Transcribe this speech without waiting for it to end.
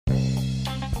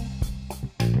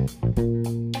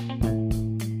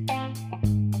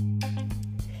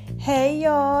Hey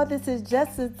y'all, this is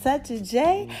Just a Touch of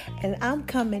J, and I'm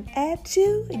coming at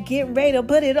you, getting ready to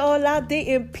put it all out there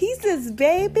in pieces,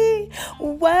 baby.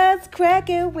 What's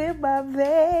cracking with my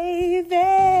babies?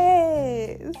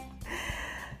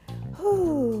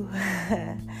 Whew.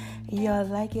 Y'all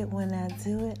like it when I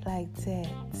do it like that,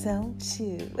 don't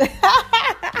you?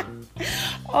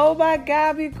 Oh my God,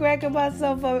 I be cracking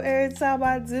myself up every time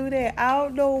I do that. I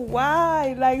don't know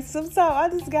why. Like, sometimes I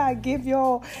just gotta give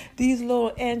y'all these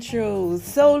little intros.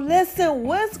 So listen,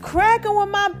 what's cracking with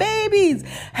my babies?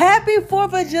 Happy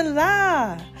 4th of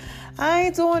July. I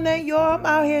ain't doing that, y'all. I'm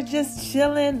out here just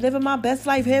chilling, living my best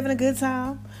life, having a good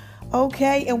time.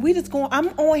 Okay, and I'm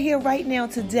on here right now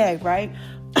today, right?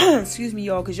 Excuse me,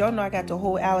 y'all, because y'all know I got the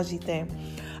whole allergy thing.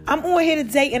 I'm on here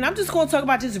today, and I'm just going to talk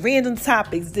about just random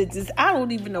topics that I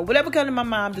don't even know. Whatever comes to my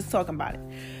mind, I'm just talking about it.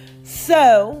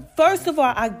 So, first of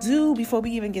all, before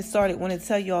we even get started, want to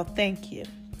tell y'all thank you.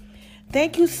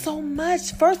 Thank you so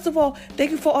much. First of all, thank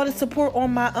you for all the support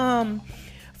on my,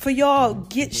 for y'all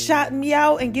shouting me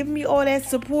out and giving me all that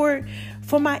support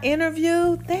for my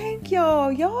interview. Thank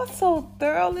y'all. Y'all so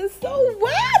thorough and so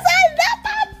wise. I love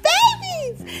my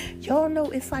babies. Y'all know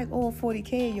it's like all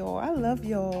 40K, y'all. I love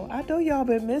y'all. I know y'all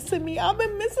been missing me. I've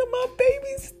been missing my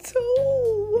babies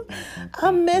too.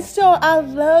 I miss y'all. I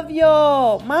love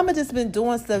y'all. Mama just been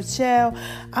doing stuff, child.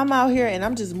 I'm out here and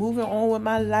I'm just moving on with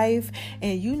my life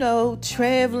and,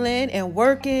 traveling and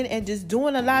working and just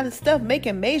doing a lot of stuff,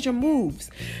 making major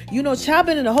moves. Child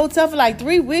been in the hotel for like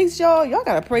 3 weeks, y'all. Y'all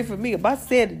got to pray for me about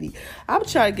sanity. I'm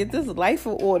trying to get this life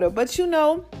in order, but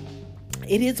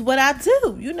it is what I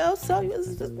do, so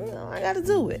I got to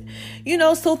do it,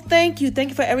 so thank you. Thank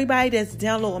you for everybody that's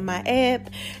downloading my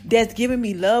app, that's giving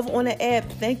me love on the app.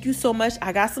 Thank you so much.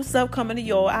 I got some stuff coming to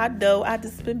y'all. I know I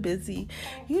just been busy,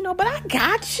 but I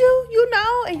got you,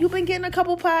 and you've been getting a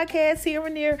couple podcasts here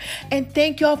and there. And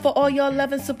thank y'all for all y'all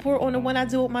love and support on the one I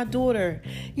do with my daughter.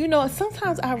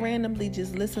 Sometimes I randomly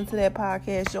just listen to that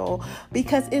podcast, y'all,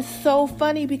 because it's so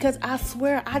funny, because I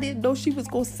swear I didn't know she was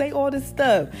going to say all this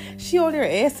stuff. She on there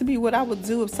asking me what I would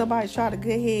do if somebody tried to go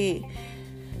ahead,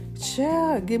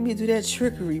 child, get me to do that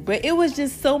trickery. But it was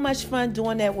just so much fun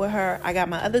doing that with her. I got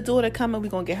my other daughter coming. We're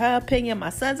going to get her opinion, my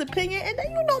son's opinion. And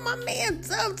then, my man,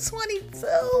 Dub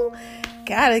 22.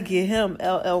 Gotta get him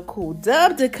LL Cool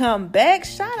Dub to come back.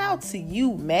 Shout out to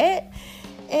you, Matt.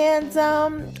 And,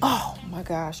 oh my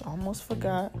gosh, almost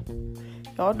forgot.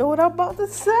 Y'all know what I'm about to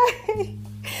say.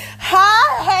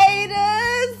 Hi,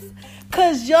 haters.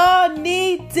 Because y'all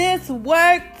need this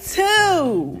work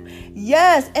too.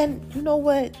 Yes. And you know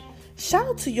what? Shout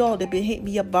out to y'all that been hitting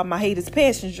me up about my Haters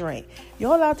Passion drink.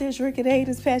 Y'all out there drinking the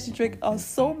Haters Passion drink.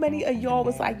 So many of y'all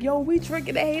was like, yo, we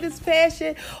drinking the Haters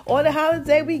Passion. On the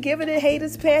holiday, we giving the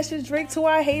Haters Passion drink to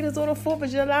our haters on the 4th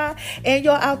of July. And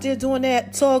y'all out there doing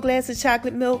that tall glass of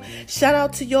chocolate milk. Shout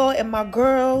out to y'all and my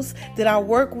girls that I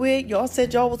work with. Y'all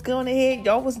said y'all was going ahead.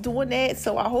 Y'all was doing that.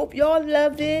 So I hope y'all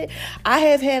loved it. I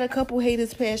have had a couple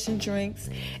Haters Passion drinks.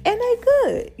 And they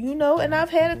good, And I've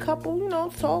had a couple,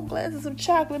 tall glasses of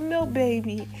chocolate milk,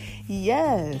 baby.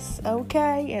 Yes.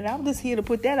 Okay. And I'm just here to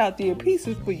put that out there in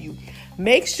pieces for you.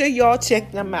 Make sure y'all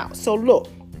check them out. So look,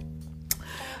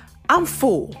 I'm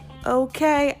full.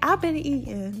 Okay, I've been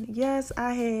eating. Yes,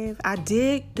 I have. I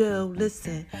did though.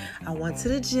 Listen, I went to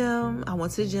the gym. I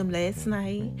went to the gym last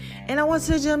night. And I went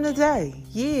to the gym today.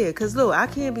 Yeah, because look, I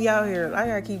can't be out here. I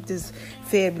got to keep this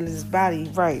fabulous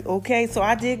body right. Okay, so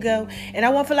I did go. And I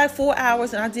went for like 4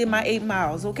 hours and I did my 8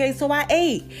 miles. Okay, so I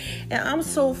ate. And I'm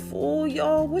so full,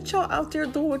 y'all. What y'all out there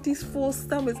doing with these full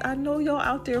stomachs? I know y'all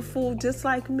out there full just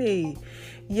like me.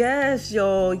 Yes,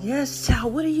 y'all. Yes,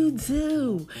 child. What do you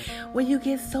do when you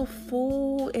get so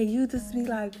full and you just be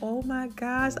like, oh my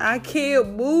gosh, I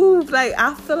can't move? Like,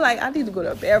 I feel like I need to go to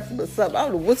the bathroom or something. I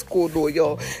don't know what's going on,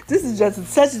 y'all. This is Just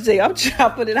a Touch of J. I'm trying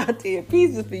to put it out there in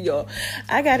pieces for y'all.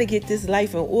 I got to get this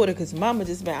life in order because mama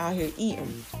just been out here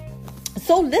eating.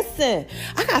 So listen,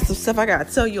 I got some stuff I got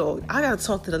to tell y'all. I got to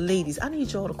talk to the ladies. I need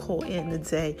y'all to call in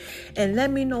today and let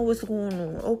me know what's going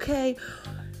on, okay?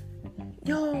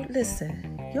 Y'all listen.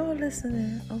 Y'all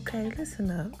listening? Okay, listen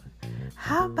up.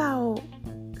 How about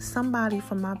somebody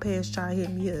from my past try to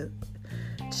hit me up?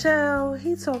 Child,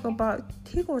 he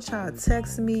gonna try to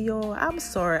text me, y'all. I'm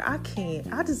sorry, I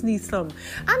can't. I just need some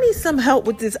help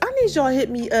with this. I need y'all to hit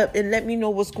me up and let me know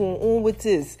what's going on with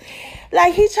this.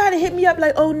 Like, he tried to hit me up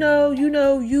like, oh no,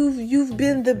 you've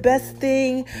been the best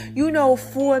thing,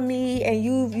 for me, and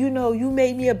you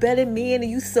made me a better man,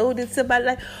 and you sold it to somebody,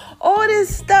 like all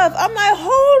this stuff. I'm like,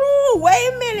 hold on,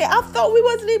 wait a minute. I thought we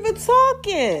wasn't even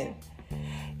talking.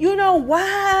 You know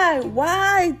why?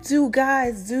 Why do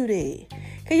guys do that?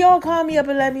 Can y'all call me up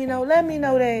and let me know? Let me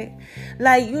know that.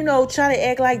 Like, try to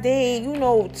act like they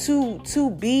ain't, too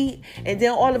beat, and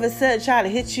then all of a sudden try to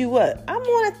hit you up. I'm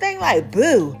on a thing like,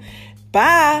 boo,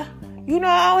 bye. I don't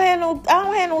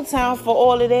have no time for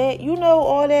all of that.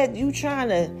 All that you trying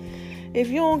to, if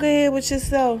you don't go ahead with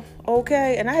yourself,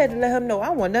 okay? And I had to let him know, I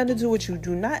want nothing to do with you.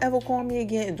 Do not ever call me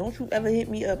again, and don't you ever hit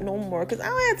me up no more, because I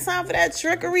don't have time for that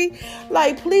trickery.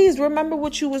 Like, please remember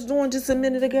what you was doing just a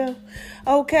minute ago,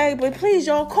 okay? But please,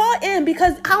 y'all, call in,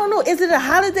 because I don't know, is it a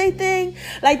holiday thing?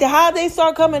 Like, the holidays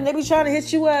start coming, they be trying to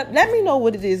hit you up. Let me know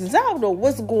what it is, 'cause I don't know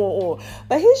what's going on.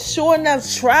 But he sure enough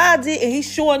tried it, and he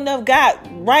sure enough got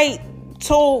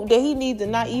told that he need to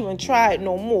not even try it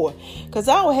no more, because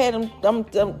I don't have I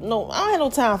don't have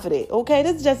no time for that, okay?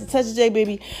 This is just a touch of J,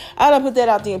 baby. I done put that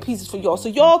out there in pieces for y'all, so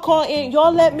y'all call in,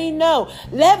 y'all let me know,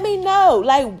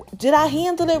 like, did I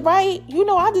handle it right?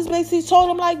 I just basically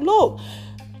told him, like, look,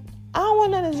 I don't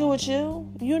want nothing to do with you,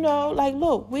 like,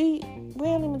 look, we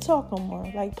don't even talk no more,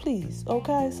 like, please,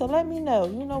 okay? So let me know,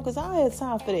 because I don't have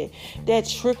time for that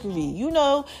trickery,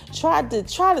 try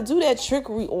to do that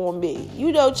trickery on me,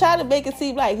 try to make it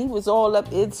seem like he was all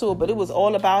up into it, but it was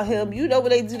all about him. When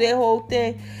they do that whole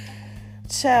thing,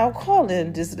 child, call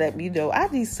in, just let me know. I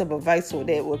need some advice on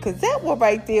that one, because that one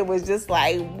right there was just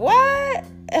like, what?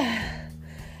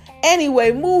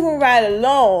 Anyway, moving right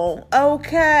along,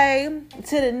 okay,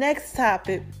 to the next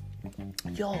topic,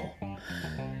 y'all.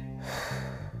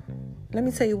 Let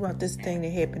me tell you about this thing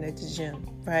that happened at the gym,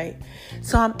 right?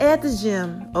 So I'm at the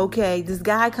gym, okay? This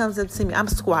guy comes up to me. I'm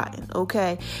squatting,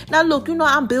 okay? Now, look,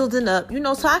 I'm building up,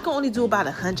 so I can only do about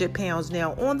 100 pounds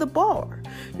now on the bar.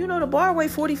 The bar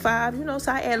weight 45,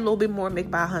 so I add a little bit more,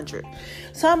 make by 100.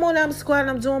 So I'm squatting,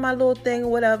 I'm doing my little thing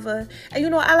or whatever.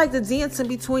 And, I like to dance in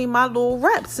between my little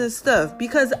reps and stuff,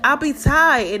 because I'll be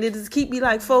tired and it just keep me,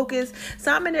 like, focused.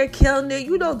 So I'm in there killing it,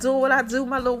 doing what I do,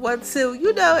 my little 1-2.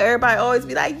 Everybody always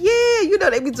be like, yeah.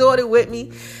 They be doing it with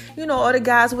me, all the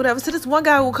guys, whatever. So this one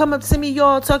guy will come up to me,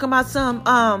 y'all, talking about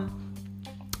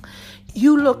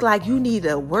you look like you need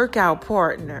a workout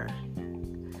partner.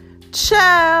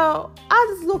 Child, I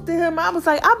just looked at him. I was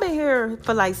like, I've been here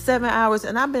for like 7 hours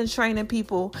and I've been training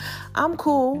people. I'm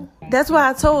cool. That's what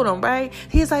I told him, right?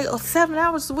 He's like, 7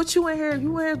 hours? So what you in here?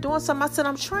 You in here doing something? I said,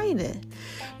 I'm training.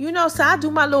 So I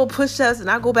do my little push-ups and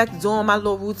I go back to doing my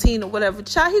little routine or whatever.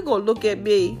 Child, he gonna look at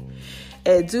me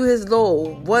and do his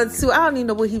little 1-2. I don't even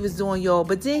know what he was doing, y'all.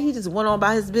 But then he just went on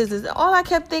about his business. And all I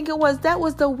kept thinking was, that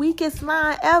was the weakest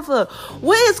line ever.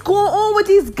 What is going on with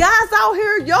these guys out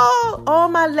here, y'all? All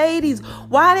my ladies,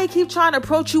 why they keep trying to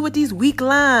approach you with these weak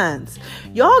lines?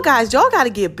 Y'all got to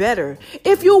get better.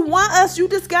 If you want us, you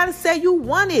just got to say you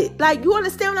want it. Like, you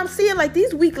understand what I'm saying? Like,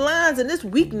 these weak lines and this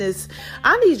weakness,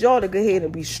 I need y'all to go ahead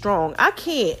and be strong. I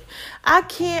can't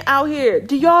out here.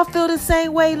 Do y'all feel the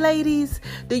same way, ladies?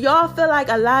 Do y'all feel like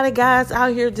a lot of guys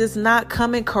out here just not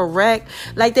coming correct?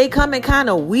 Like, they coming kind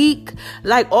of weak,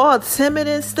 like all timid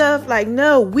and stuff? Like,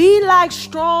 no, we like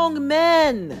strong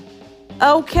men.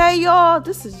 Okay, y'all?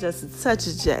 This is just a touch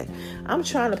of J. I'm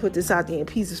trying to put this out there in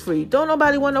pieces for you. Don't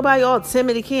nobody want nobody all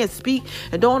timid and can't speak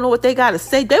and don't know what they got to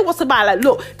say. They want somebody like,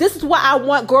 look, this is what I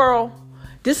want, girl.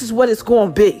 This is what it's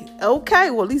going to be.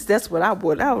 Okay, well, at least that's what I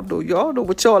want. I don't know, y'all. I don't know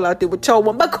what y'all out there with y'all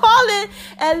want. But call in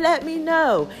and let me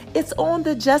know. It's on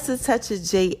the Just a Touch of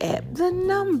J app. The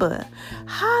number.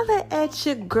 Holler at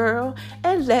your girl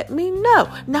and let me know.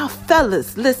 Now,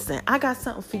 fellas, listen. I got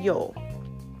something for y'all.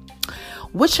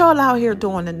 What y'all out here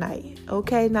doing tonight?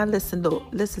 Okay, now listen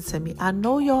to me. I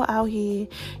know y'all out here,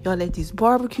 y'all at these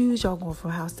barbecues, y'all going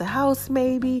from house to house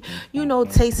maybe,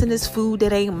 tasting this food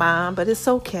that ain't mine, but it's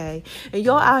okay. And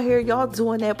y'all out here, y'all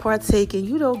doing that partaking,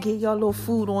 get y'all little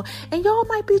food on, and y'all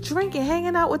might be drinking,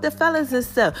 hanging out with the fellas and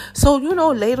stuff. So,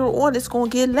 later on it's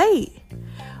going to get late.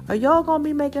 Are y'all going to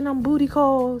be making them booty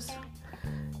calls?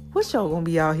 What y'all gonna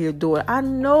be out here doing? I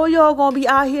know y'all gonna be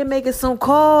out here making some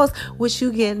calls. What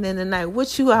you getting in tonight?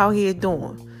 What you out here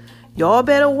doing? Y'all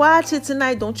better watch it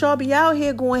tonight. Don't y'all be out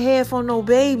here going half on no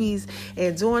babies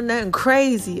and doing nothing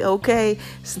crazy, okay?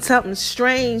 Something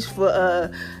strange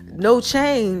for no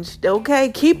change,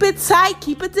 okay? Keep it tight.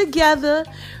 Keep it together.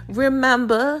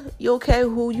 Remember, okay,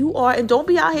 who you are. And don't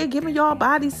be out here giving y'all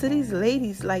bodies to these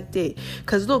ladies like that.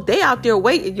 Because, look, they out there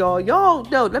waiting, y'all. Y'all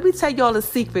know. Let me tell y'all a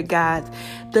secret, guys.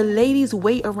 The ladies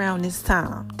wait around this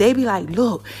time. They be like,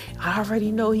 look, I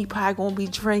already know he probably going to be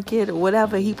drinking or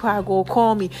whatever. He probably going to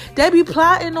call me. They be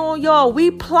plotting on y'all. We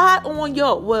plot on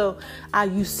y'all. Well, I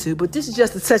used to, but this is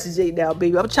just a touch of J now,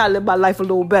 baby. I'm trying to live my life a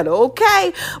little better,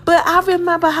 okay? But I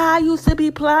remember how I used to be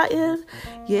plotting.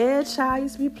 Yeah, child, I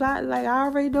used to be plotting like I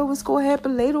already know know what's going to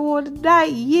happen later on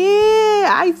tonight.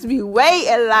 Yeah, I used to be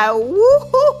waiting like,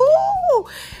 woo-hoo-hoo.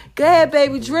 Go ahead,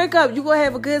 baby, drink up. You're going to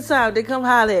have a good time. They come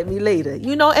holler at me later.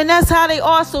 And that's how they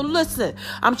are. So listen,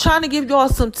 I'm trying to give y'all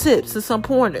some tips and some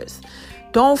pointers.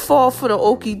 Don't fall for the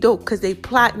okie doke because they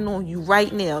plotting on you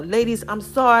right now. Ladies, I'm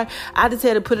sorry. I just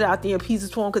had to put it out there in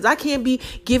pieces for them because I can't be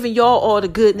giving y'all all the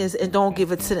goodness and don't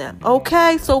give it to them.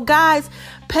 Okay? So guys,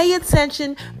 pay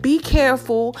attention. Be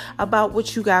careful about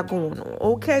what you got going on.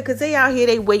 Okay? Because they out here,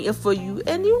 they waiting for you.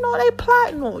 And they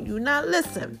plotting on you. Now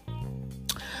listen.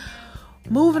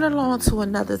 Moving along to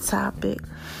another topic.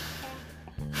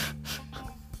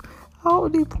 I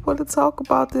don't even want to talk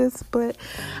about this, but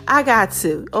I got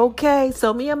to. Okay,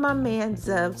 so me and my man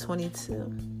Dub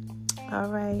 22. All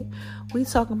right, we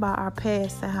talking about our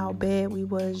past and how bad we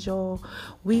was, y'all.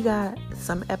 We got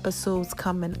some episodes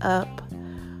coming up.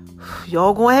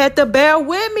 Y'all gonna have to bear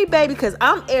with me, baby, because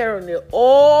I'm airing it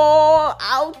all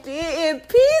out there in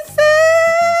pieces.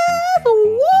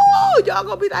 Woo! Y'all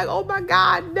gonna be like, oh my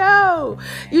God, no.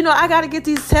 I gotta get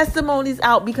these testimonies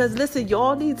out because listen,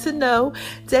 y'all need to know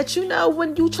that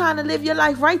when you trying to live your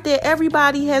life right there,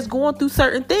 everybody has gone through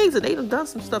certain things and they done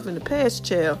some stuff in the past,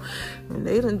 child. And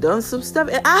they done some stuff.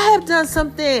 And I have done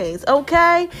some things,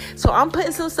 okay? So I'm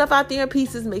putting some stuff out there in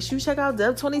pieces. Make sure you check out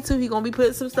Dub 22. He gonna be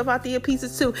putting some stuff out there in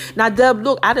pieces too. Now, Dub,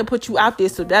 look, I didn't put you out there,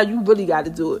 so now you really got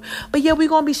to do it. But yeah, we're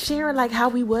going to be sharing like how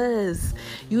we was,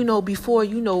 before,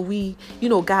 we,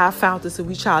 God found us and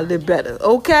we try to live better.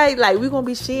 Okay. Like we're going to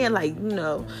be sharing like,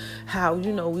 how,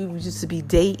 we used to be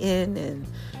dating and,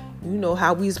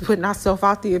 how we was putting ourselves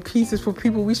out there in pieces for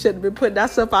people we shouldn't have been putting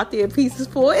ourselves out there in pieces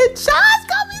for. And child's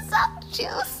going to be so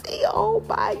juicy. Oh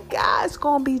my God. It's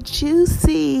going to be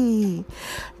juicy.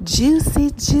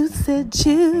 Juicy, juicy,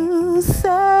 juicy.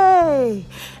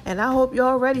 And I hope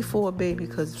y'all ready for it, baby.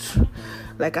 Because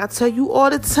like I tell you all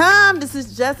the time, this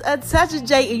is just a touch of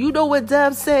J. And you know what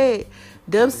Dub said?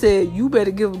 Dub said, you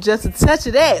better give him just a touch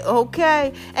of that,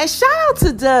 okay? And shout out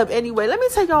to Dub anyway. Let me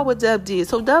tell y'all what Dub did.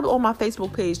 So Dub on my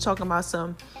Facebook page talking about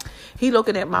he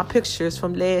looking at my pictures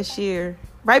from last year.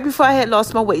 Right before I had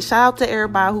lost my weight. Shout out to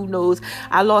everybody who knows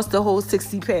I lost the whole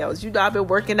 60 pounds. I've been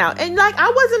working out. And like,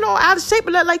 I wasn't all out of shape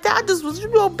or nothing like that. I just was, big.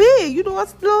 I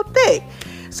was a little thick.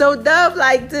 So Dub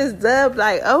like this. Dub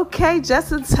like, okay,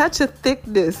 just a touch of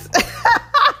thickness.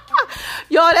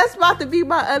 Y'all, that's about to be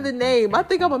my other name. I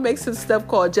think I'm going to make some stuff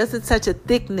called Just a Touch of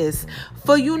Thickness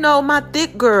for, my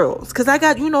thick girls. Because I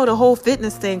got, the whole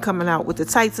fitness thing coming out with the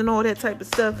tights and all that type of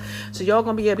stuff. So y'all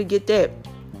going to be able to get that.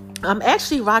 I'm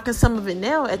actually rocking some of it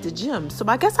now at the gym. So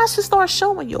I guess I should start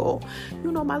showing y'all,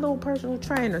 my little personal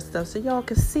trainer stuff so y'all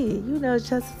can see,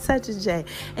 just a touch of J.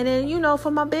 And then,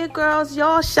 for my big girls,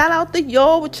 y'all, shout out to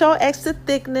y'all with your extra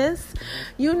thickness,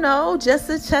 just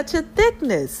a touch of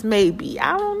thickness, maybe.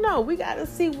 I don't know. We got to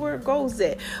see where it goes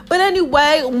at. But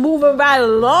anyway, moving right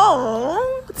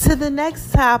along to the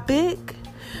next topic.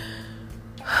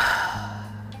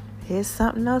 Here's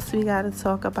something else we got to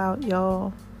talk about,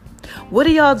 y'all. What are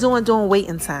y'all doing during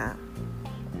waiting time?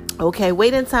 Okay,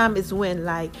 waiting time is when,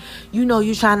 like,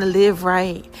 you're trying to live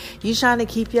right. You're trying to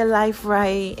keep your life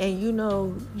right. And,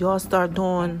 y'all start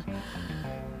doing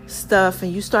stuff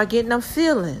and you start getting them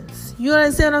feelings. You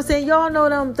understand what I'm saying? Y'all know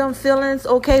them feelings.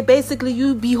 Okay, basically,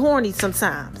 you be horny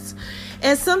sometimes.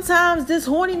 And sometimes this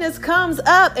horniness comes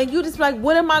up and you just like,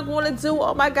 what am I going to do?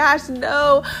 Oh, my gosh,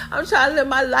 no. I'm trying to live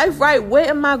my life right. What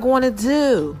am I going to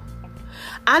do?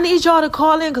 I need y'all to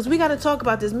call in because we got to talk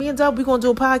about this. Me and Dub, we're going to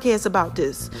do a podcast about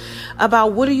this.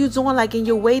 About what are you doing like in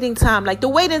your waiting time? Like the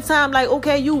waiting time, like,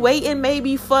 okay, you waiting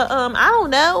maybe for, I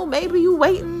don't know. Maybe you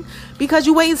waiting because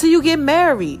you waiting until you get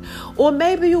married. Or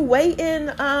maybe you waiting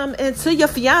until your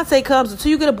fiance comes, until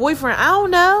you get a boyfriend. I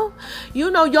don't know.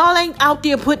 Y'all ain't out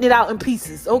there putting it out in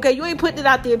pieces. Okay, you ain't putting it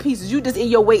out there in pieces. You just in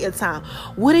your waiting time.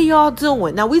 What are y'all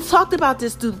doing? Now, we talked about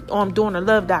this during the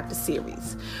Love Doctor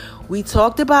series. We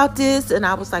talked about this and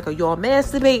I was like, are y'all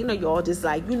masturbating or y'all just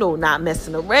like, not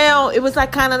messing around? It was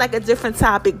like kind of like a different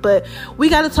topic, but we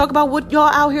got to talk about what y'all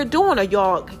out here doing. Are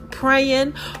y'all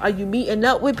praying? Are you meeting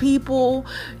up with people?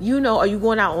 Are you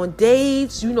going out on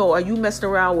dates? Are you messing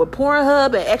around with Pornhub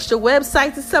and extra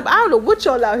websites and stuff? I don't know what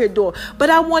y'all out here doing, but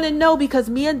I want to know because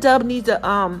me and Dub need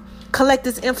to, collect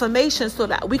this information so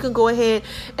that we can go ahead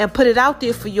and put it out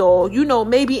there for y'all,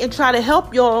 maybe and try to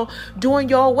help y'all during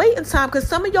y'all waiting time because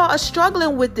some of y'all are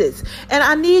struggling with this. And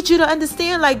I need you to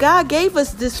understand, like, God gave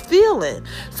us this feeling.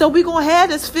 So we going to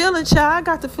have this feeling, child. I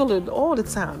got the feeling all the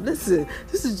time. Listen,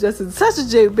 this is just such a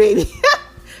J, baby.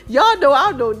 Y'all know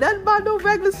I don't know nothing about no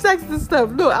regular sex and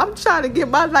stuff. Look, I'm trying to get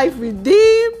my life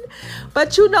redeemed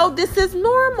But this is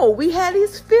normal. We have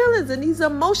these feelings and these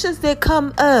emotions that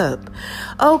come up.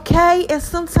 Okay? And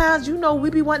sometimes, we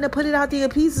be wanting to put it out there in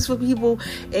pieces for people,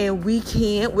 and we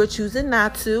can't. We're choosing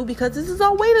not to, because this is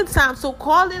our waiting time. So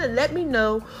call in and let me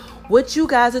know what you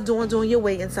guys are doing during your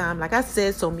waiting time. Like I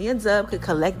said, so me and Dub could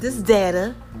collect this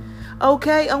data.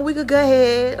 Okay, and we could go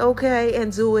ahead, okay,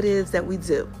 and do what it is that we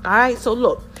do. All right, so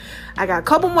look, I got a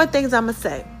couple more things I'm going to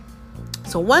say.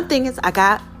 So one thing is, I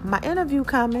got my interview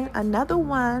coming, another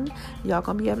one. Y'all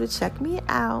going to be able to check me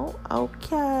out,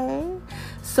 okay?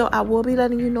 So I will be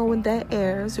letting you know when that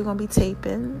airs. We're going to be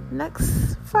taping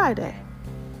next Friday,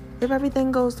 if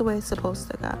everything goes the way it's supposed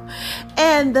to go.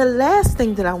 And the last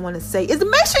thing that I want to say is,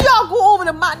 make sure y'all go over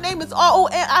to My Name is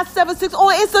RONI76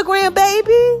 on Instagram,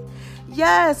 baby.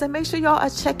 Yes, and make sure y'all are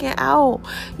checking out,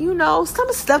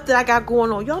 some stuff that I got going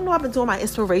on. Y'all know I've been doing my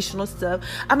inspirational stuff.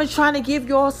 I've been trying to give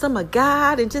y'all some of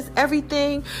God and just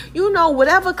everything.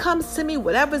 Whatever comes to me,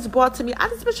 whatever is brought to me, I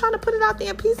just been trying to put it out there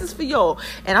in pieces for y'all.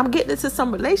 And I'm getting into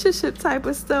some relationship type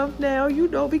of stuff now.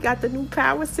 We got the new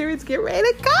Power series. Get ready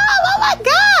to go. Oh, my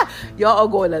God. Y'all are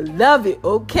going to love it,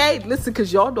 okay? Listen,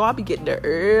 because y'all know I'll be getting the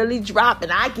early drop,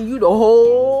 and I give you the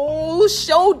whole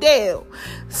showdown.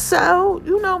 So,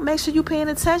 make sure you paying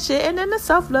attention. And then the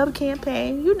self-love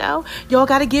campaign, y'all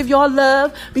got to give y'all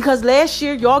love, because last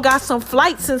year y'all got some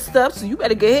flights and stuff. So you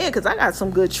better go ahead, because I got some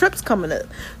good trips coming up.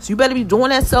 So you better be doing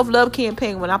that self-love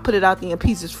campaign when I put it out there in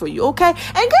pieces for you, okay?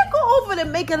 And go over to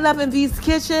Making Love in V's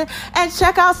Kitchen and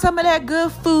check out some of that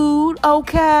good food,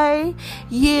 okay?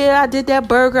 Yeah, I did that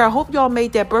burger. I hope y'all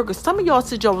made that burger. Some of y'all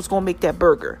said y'all was going to make that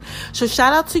burger. So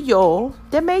shout out to y'all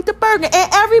that made the burger. And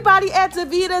everybody at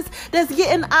Davita's that's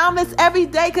getting omelets every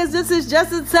day, because this is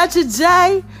just a touch of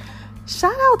J.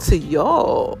 Shout out to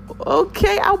y'all.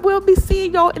 Okay, I will be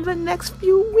seeing y'all in the next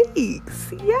few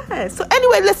weeks. Yes. So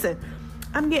anyway, listen,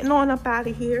 I'm getting on up out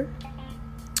of here.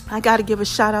 I got to give a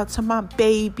shout out to my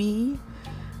baby.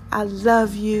 I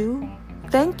love you.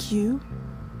 Thank you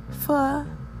for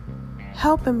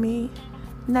helping me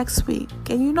next week.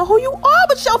 And you know who you are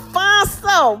with your fine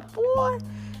self, boy.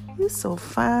 You're so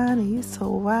fine and you're so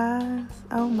wise.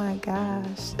 Oh my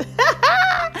gosh.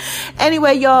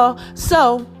 Anyway, y'all,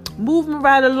 so moving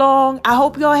right along. I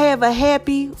hope y'all have a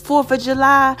happy 4th of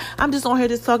July. I'm just on here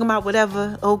just talking about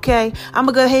whatever, okay? I'm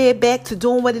going to go ahead back to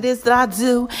doing what it is that I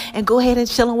do and go ahead and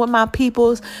chilling with my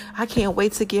peoples. I can't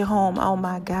wait to get home. Oh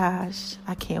my gosh.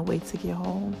 I can't wait to get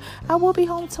home. I will be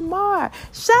home tomorrow.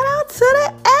 Shout out to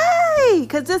the A,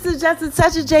 because this is just a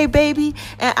touch of J, baby.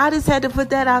 And I just had to put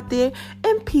that out there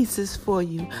in pieces for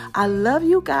you. I love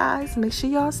you guys. Make sure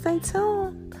y'all stay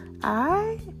tuned. All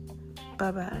right?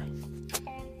 Bye-bye.